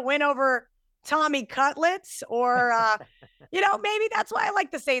able to get a win over Tommy Cutlets or, maybe that's why I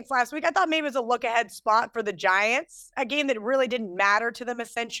like the Saints last week. I thought maybe it was a look ahead spot for the Giants, a game that really didn't matter to them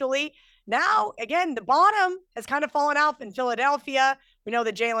essentially. Now, again, the bottom has kind of fallen out in Philadelphia. We know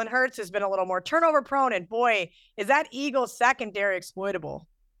that Jalen Hurts has been a little more turnover prone, and boy, is that Eagles secondary exploitable.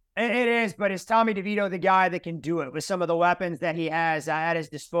 It is, but is Tommy DeVito the guy that can do it with some of the weapons that he has at his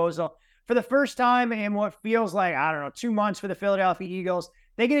disposal? For the first time in what feels like, 2 months for the Philadelphia Eagles,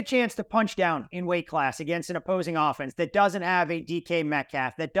 they get a chance to punch down in weight class against an opposing offense that doesn't have a DK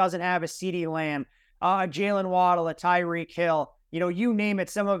Metcalf, that doesn't have a CeeDee Lamb, a Jalen Waddle, a Tyreek Hill, you name it,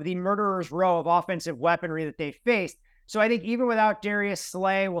 some of the murderer's row of offensive weaponry that they faced. So I think even without Darius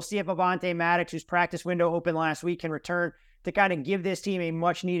Slay, we'll see if Avonte Maddox, whose practice window opened last week, can return to kind of give this team a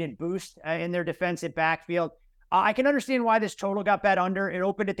much-needed boost in their defensive backfield. I can understand why this total got bet under. It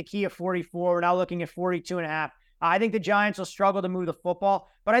opened at the key of 44. We're now looking at 42.5. I think the Giants will struggle to move the football,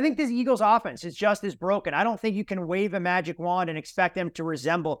 but I think this Eagles offense is just as broken. I don't think you can wave a magic wand and expect them to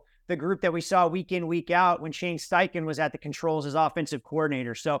resemble the group that we saw week in, week out when Shane Steichen was at the controls as offensive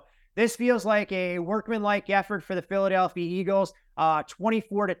coordinator. So this feels like a workmanlike effort for the Philadelphia Eagles.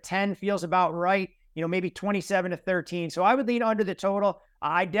 24-10 feels about right. Maybe 27-13. So I would lean under the total.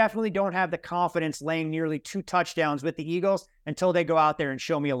 I definitely don't have the confidence laying nearly 2 touchdowns with the Eagles until they go out there and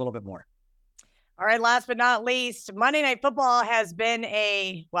show me a little bit more. All right, last but not least, Monday Night Football has been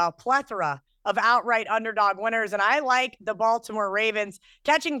a plethora of outright underdog winners, and I like the Baltimore Ravens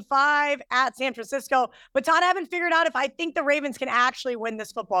catching 5 at San Francisco. But Todd, I haven't figured out if I think the Ravens can actually win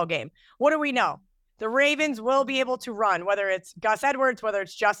this football game. What do we know? The Ravens will be able to run, whether it's Gus Edwards, whether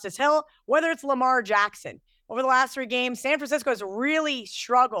it's Justice Hill, whether it's Lamar Jackson. Over the last 3 games, San Francisco has really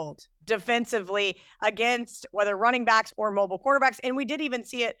struggled defensively against whether running backs or mobile quarterbacks. And we did even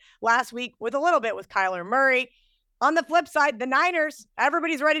see it last week with a little bit with Kyler Murray. On the flip side, the Niners,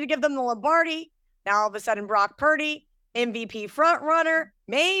 everybody's ready to give them the Lombardi. Now all of a sudden, Brock Purdy, MVP front runner.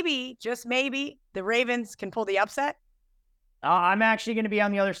 Maybe, just maybe, the Ravens can pull the upset. I'm actually going to be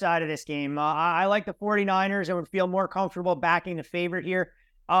on the other side of this game. I like the 49ers and would feel more comfortable backing the favorite here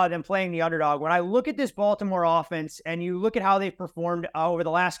than playing the underdog. When I look at this Baltimore offense and you look at how they've performed over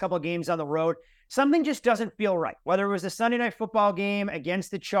the last couple of games on the road, something just doesn't feel right. Whether it was the Sunday night football game against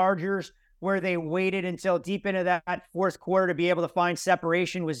the Chargers, where they waited until deep into that fourth quarter to be able to find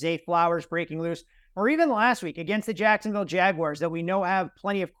separation with Zay Flowers breaking loose, or even last week against the Jacksonville Jaguars that we know have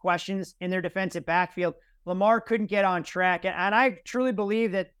plenty of questions in their defensive backfield. Lamar couldn't get on track. And I truly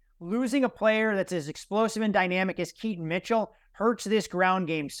believe that losing a player that's as explosive and dynamic as Keaton Mitchell hurts this ground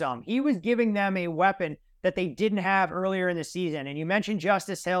game some. He was giving them a weapon that they didn't have earlier in the season. And you mentioned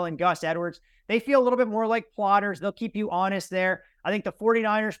Justice Hill and Gus Edwards. They feel a little bit more like plotters. They'll keep you honest there. I think the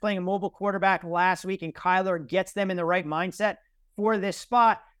 49ers playing a mobile quarterback last week and Kyler gets them in the right mindset for this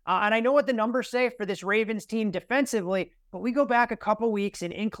spot. And I know what the numbers say for this Ravens team defensively, but we go back a couple weeks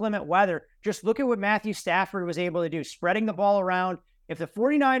in inclement weather. Just look at what Matthew Stafford was able to do, spreading the ball around. If the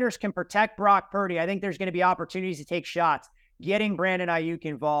 49ers can protect Brock Purdy, I think there's going to be opportunities to take shots, getting Brandon Ayuk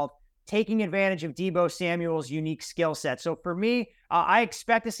involved, taking advantage of Deebo Samuel's unique skill set. So for me, I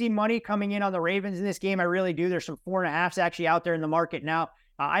expect to see money coming in on the Ravens in this game. I really do. There's some 4.5s actually out there in the market now.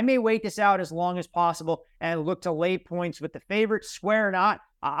 I may wait this out as long as possible and look to lay points with the favorites, square or not.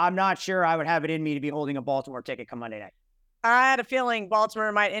 I'm not sure I would have it in me to be holding a Baltimore ticket come Monday night. I had a feeling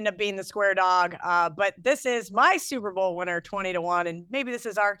Baltimore might end up being the square dog, but this is my Super Bowl winner 20-1, and maybe this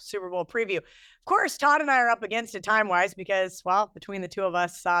is our Super Bowl preview. Of course, Todd and I are up against it time-wise because, well, between the two of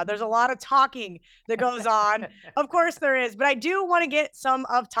us, there's a lot of talking that goes on. Of course there is, but I do want to get some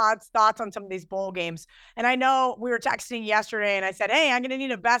of Todd's thoughts on some of these bowl games. And I know we were texting yesterday, and I said, hey, I'm going to need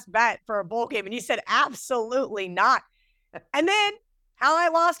a best bet for a bowl game. And you said, absolutely not. And then how I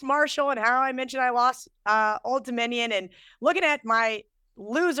lost Marshall and how I mentioned I lost Old Dominion, and looking at my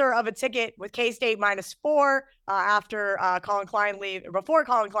loser of a ticket with K-State -4 after Colin Klein before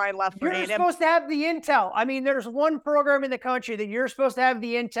Colin Klein left for You're A&M. supposed to have the intel. I mean, there's one program in the country that you're supposed to have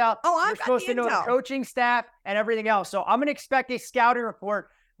the intel. You're supposed to know the coaching staff and everything else. So I'm going to expect a scouting report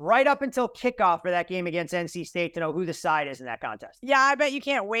right up until kickoff for that game against NC State to know who the side is in that contest. Yeah, I bet you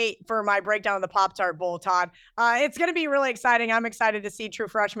can't wait for my breakdown of the Pop-Tart Bowl, Todd. It's going to be really exciting. I'm excited to see true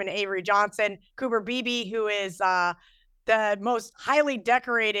freshman Avery Johnson. Cooper Beebe, who is the most highly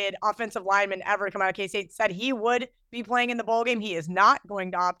decorated offensive lineman ever to come out of K-State, said he would be playing in the bowl game. He is not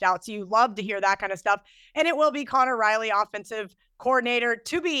going to opt out. So you love to hear that kind of stuff. And it will be Connor Riley, offensive coordinator,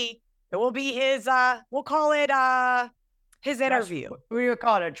 it will be his, we'll call it, his interview. We would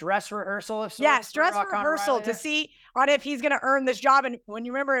call it a dress rehearsal of sorts. Yes, dress rehearsal to see on if he's going to earn this job. And when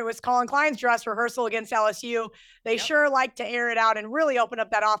you remember, it was Colin Klein's dress rehearsal against LSU. They sure like to air it out and really open up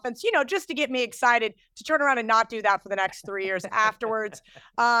that offense, just to get me excited to turn around and not do that for the next 3 years afterwards.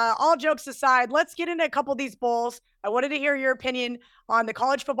 All jokes aside, let's get into a couple of these bowls. I wanted to hear your opinion on the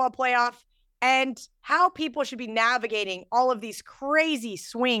college football playoff and how people should be navigating all of these crazy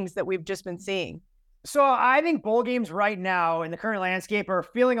swings that we've just been seeing. So I think bowl games right now in the current landscape are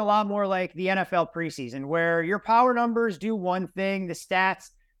feeling a lot more like the NFL preseason, where your power numbers do one thing, the stats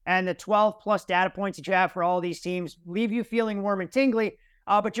and the 12 plus data points that you have for all these teams leave you feeling warm and tingly,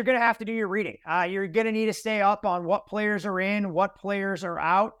 but you're going to have to do your reading. You're going to need to stay up on what players are in, what players are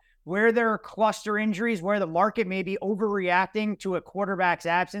out, where there are cluster injuries, where the market may be overreacting to a quarterback's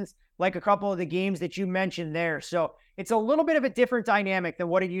absence, like a couple of the games that you mentioned there. So it's a little bit of a different dynamic than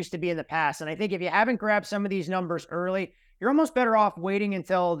what it used to be in the past. And I think if you haven't grabbed some of these numbers early, you're almost better off waiting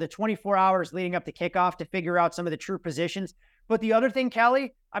until the 24 hours leading up to kickoff to figure out some of the true positions. But the other thing,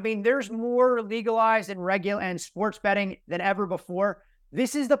 Kelly, I mean, there's more legalized and regular and sports betting than ever before.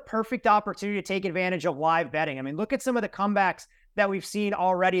 This is the perfect opportunity to take advantage of live betting. I mean, look at some of the comebacks that we've seen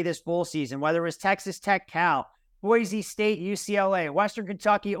already this bowl season, whether it was Texas Tech, Cal, Boise State, UCLA, Western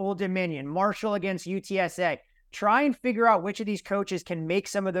Kentucky, Old Dominion, Marshall against UTSA. Try and figure out which of these coaches can make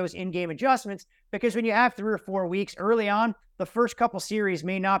some of those in-game adjustments, because when you have 3 or 4 weeks early on, the first couple series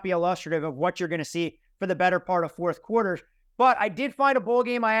may not be illustrative of what you're going to see for the better part of fourth quarters. But I did find a bowl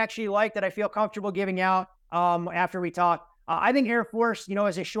game I actually like that I feel comfortable giving out after we talk. I think Air Force,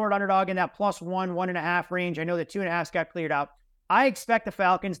 is a short underdog in that +1, 1.5 range. I know the 2.5s got cleared out. I expect the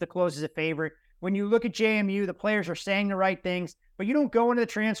Falcons to close as a favorite. When you look at JMU, the players are saying the right things, but you don't go into the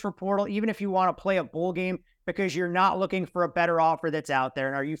transfer portal, even if you want to play a bowl game, because you're not looking for a better offer that's out there.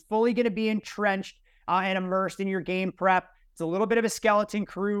 And are you fully going to be entrenched and immersed in your game prep? It's a little bit of a skeleton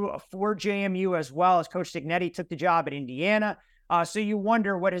crew for JMU as well, as Coach Signetti took the job at Indiana. So you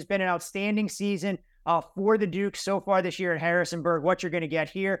wonder what has been an outstanding season for the Dukes so far this year at Harrisonburg, what you're going to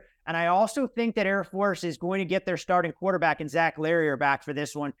get here. And I also think that Air Force is going to get their starting quarterback and Zach Larrier back for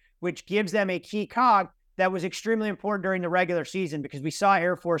this one, which gives them a key cog that was extremely important during the regular season because we saw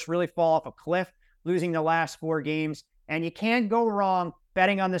Air Force really fall off a cliff, losing the last 4 games. And you can't go wrong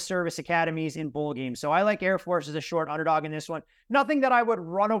betting on the service academies in bowl games. So I like Air Force as a short underdog in this one. Nothing that I would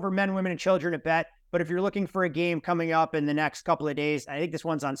run over men, women, and children to bet. But if you're looking for a game coming up in the next couple of days, I think this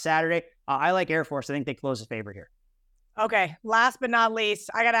one's on Saturday. I like Air Force. I think they close as favorite here. Okay. Last but not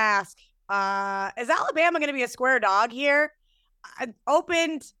least, I got to ask, is Alabama going to be a square dog here? I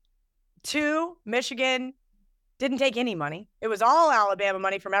opened 2, Michigan didn't take any money. It was all Alabama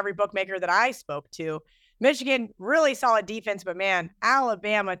money from every bookmaker that I spoke to. Michigan, really solid defense, but man,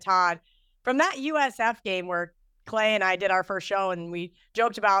 Alabama, Todd, from that USF game where Clay and I did our first show and we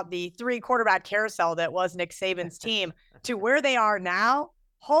joked about the 3 quarterback carousel that was Nick Saban's team to where they are now.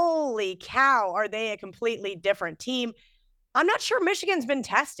 Holy cow, are they a completely different team? I'm not sure Michigan's been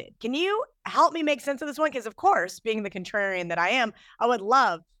tested. Can you help me make sense of this one? Because, of course, being the contrarian that I am, I would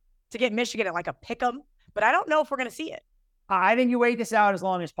love to get Michigan at like a pick 'em, but I don't know if we're going to see it. I think you wait this out as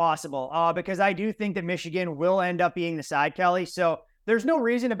long as possible because I do think that Michigan will end up being the side, Kelly. So there's no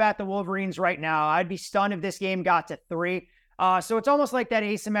reason to bet the Wolverines right now. I'd be stunned if this game got to 3. So it's almost like that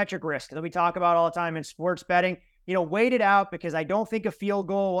asymmetric risk that we talk about all the time in sports betting. Wait it out because I don't think a field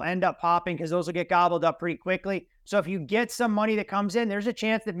goal will end up popping because those will get gobbled up pretty quickly. So if you get some money that comes in, there's a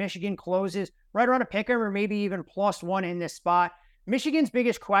chance that Michigan closes right around a pick 'em or maybe even +1 in this spot. Michigan's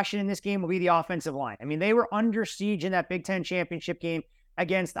biggest question in this game will be the offensive line. I mean, they were under siege in that Big Ten championship game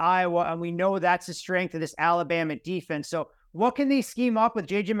against Iowa, and we know that's the strength of this Alabama defense. So what can they scheme up with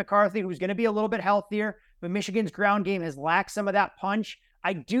J.J. McCarthy, who's going to be a little bit healthier, but Michigan's ground game has lacked some of that punch.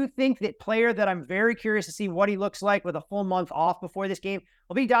 I do think that player that I'm very curious to see what he looks like with a full month off before this game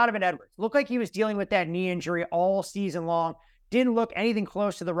will be Donovan Edwards. Looked like he was dealing with that knee injury all season long. Didn't look anything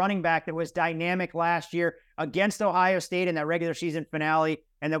close to the running back that was dynamic last year against Ohio State in that regular season finale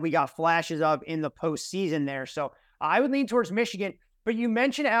and that we got flashes of in the postseason there. So I would lean towards Michigan. But you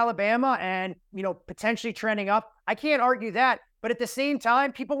mentioned Alabama and, potentially trending up. I can't argue that. But at the same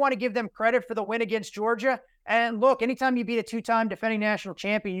time, people want to give them credit for the win against Georgia. And look, anytime you beat a 2-time defending national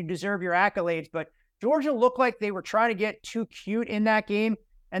champion, you deserve your accolades. But Georgia looked like they were trying to get too cute in that game.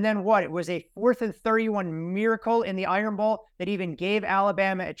 And then what? It was a 4th and 31 miracle in the Iron Bowl that even gave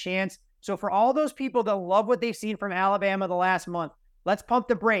Alabama a chance. So for all those people that love what they've seen from Alabama the last month, let's pump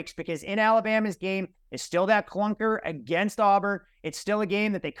the brakes because in Alabama's game is still that clunker against Auburn. It's still a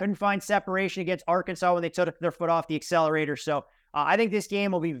game that they couldn't find separation against Arkansas when they took their foot off the accelerator. So I think this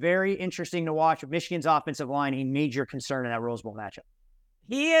game will be very interesting to watch with Michigan's offensive line a major concern in that Rose Bowl matchup.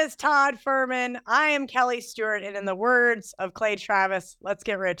 He is Todd Fuhrman. I am Kelly Stewart. And in the words of Clay Travis, let's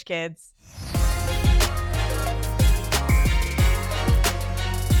get rich, kids.